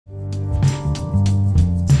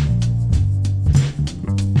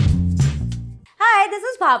this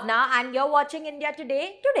is Bhavna and you're watching India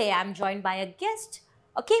Today. Today I'm joined by a guest,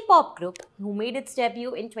 a K-pop group who made its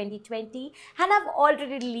debut in 2020 and have already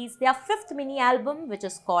released their 5th mini album, which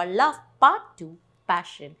is called Love Part 2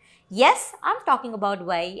 Passion. Yes, I'm talking about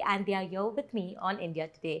Wai and they are here with me on India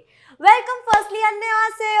Today. Welcome firstly,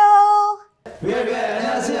 annyeonghaseyo!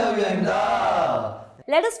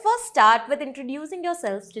 Let us first start with introducing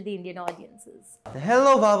yourselves to the Indian audiences.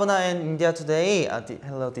 Hello, Bhavna and India Today.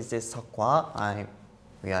 Hello, this is Seok Hwa. I'm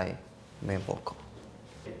VI main vocal.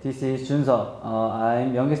 This is Jun Seo.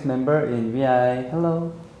 I'm youngest member in VI.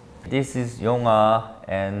 Hello. This is Yoo Yong Ha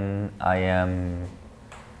and I am,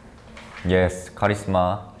 yes,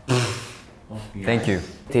 charisma. Thank you.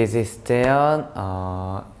 This is Dae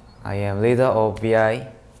Hyeon. I am leader of VI.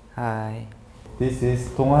 Hi. This is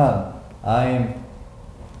Donghan. I'm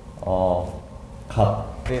cut.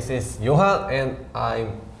 This is Johan and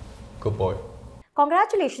I'm good boy.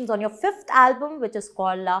 Congratulations on your 5th album, which is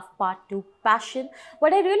called Love Part 2 Passion.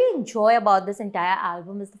 What I really enjoy about this entire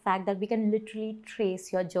album is the fact that we can literally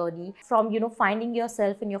trace your journey from, finding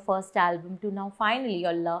yourself in your first album to now finally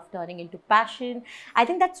your love turning into passion. I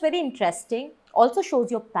think that's very interesting. Also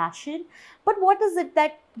shows your passion. But what is it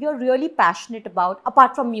that you're really passionate about,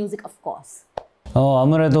 apart from music, of course?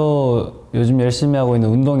 아무래도 요즘 열심히 하고 있는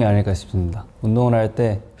운동이 아닐까 싶습니다. 운동을 할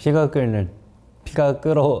때 피가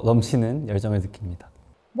끓어 넘치는 열정을 느낍니다.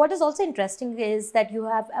 What is also interesting is that you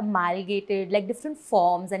have amalgamated like different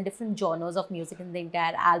forms and different genres of music in the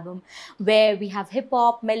entire album, where we have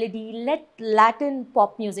hip-hop, melody, Latin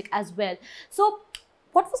pop music as well. So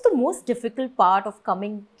what was the most difficult part of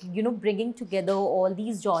bringing together all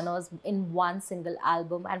these genres in one single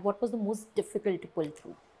album, and what was the most difficult to pull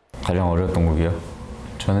through? 가장 어려웠던 곡이요?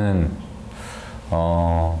 저는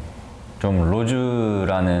좀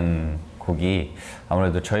로즈라는 곡이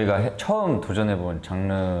아무래도 저희가 처음 도전해본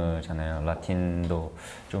장르잖아요. 라틴도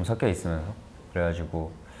좀 섞여 있으면서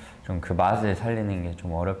그래가지고 좀 그 맛을 살리는 게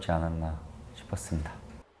좀 어렵지 않았나 싶었습니다.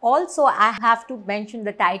 Also, I have to mention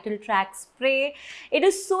the title track, Spray. It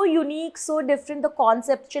is so unique, so different. The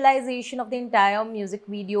conceptualization of the entire music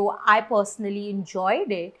video, I personally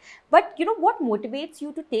enjoyed it. But what motivates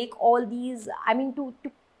you to take all these,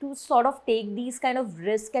 to sort of take these kind of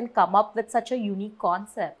risk and come up with such a unique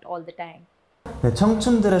concept all the time? 네,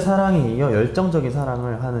 청춘들의 사랑에 이어 열정적인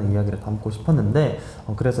사랑을 하는 이야기를 담고 싶었는데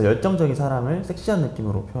그래서 열정적인 사랑을 섹시한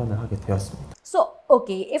느낌으로 표현을 하게 되었습니다. So,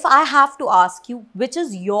 okay, if I have to ask you, which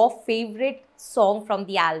is your favorite song from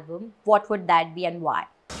the album, what would that be and why?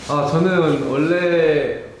 저는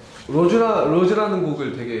원래 로즈라는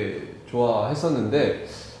곡을 되게 좋아했었는데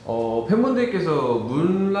팬분들께서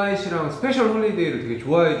문라이트랑 스페셜 홀리데이를 되게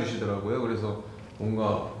좋아해 주시더라고요. 그래서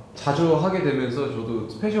뭔가 자주 하게 되면서 저도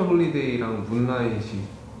스페셜 홀리데이랑 문라이트이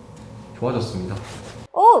좋아졌습니다.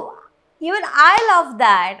 Oh, even I love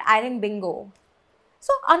that. I think bingo.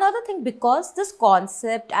 So another thing, because this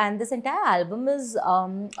concept and this entire album is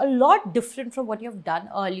a lot different from what you've done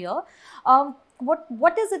earlier,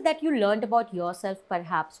 what is it that you learned about yourself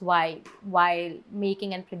perhaps while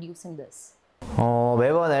making and producing this?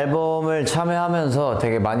 매번 앨범을 참여하면서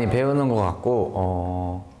되게 많이 배우는 것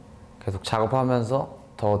같고 계속 작업하면서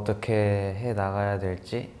더 어떻게 해 나가야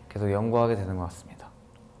될지 계속 연구하게 되는 것 같습니다.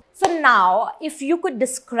 So now, if you could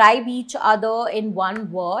describe each other in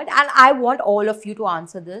one word, and I want all of you to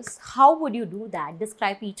answer this, how would you do that?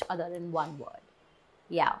 Describe each other in one word.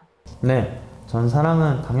 Yeah. 네, 전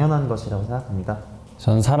사랑은 당연한 것이라고 생각합니다.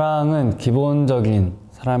 전 사랑은 기본적인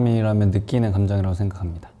사람이라면 느끼는 감정이라고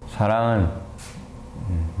생각합니다. 사랑은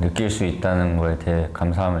느낄 수 있다는 거에 대해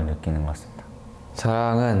감사함을 느끼는 것 같습니다.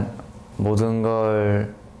 사랑은 모든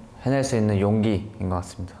걸 해낼 수 있는 용기인 것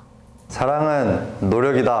같습니다. 사랑은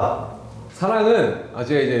노력이다. 사랑은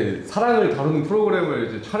제가 이제 사랑을 다루는 프로그램을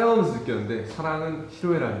이제 촬영하면서 느꼈는데 사랑은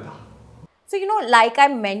희로애락이다. So like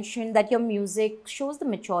I mentioned, that your music shows the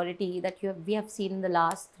maturity that we have seen in the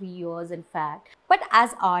last 3 years, in fact. But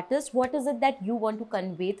as artists, what is it that you want to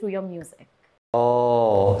convey through your music?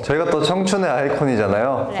 저희가 또 청춘의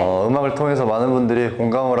아이콘이잖아요. 네. 음악을 통해서 많은 분들이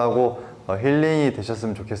공감을 하고 힐링이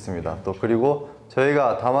되셨으면 좋겠습니다. 또 그리고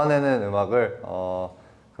저희가 담아내는 음악을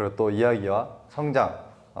그리고 또 이야기와 성장,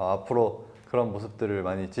 앞으로 그런 모습들을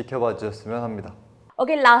많이 지켜봐 주셨으면 합니다.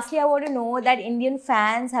 Okay, lastly, I want to know that Indian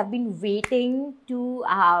fans have been waiting to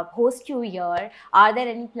host you here. Are there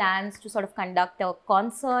any plans to sort of conduct a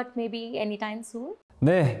concert maybe anytime soon?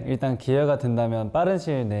 네, 일단 기회가 된다면 빠른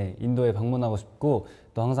시일 내에 인도에 방문하고 싶고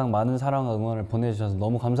또 항상 많은 사랑과 응원을 보내주셔서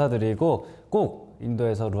너무 감사드리고 꼭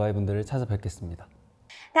인도에서 루아이 분들을 찾아뵙겠습니다.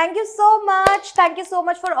 Thank you so much. Thank you so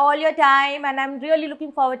much for all your time, and I'm really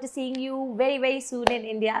looking forward to seeing you very, very soon in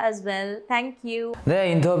India as well. Thank you.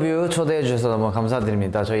 네, 인터뷰 초대해 주셔서 너무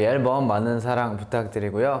감사드립니다. 저희 앨범 많은 사랑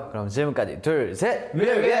부탁드리고요. 그럼 지금까지 둘, 셋,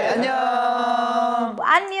 안녕.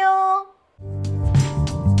 안녕.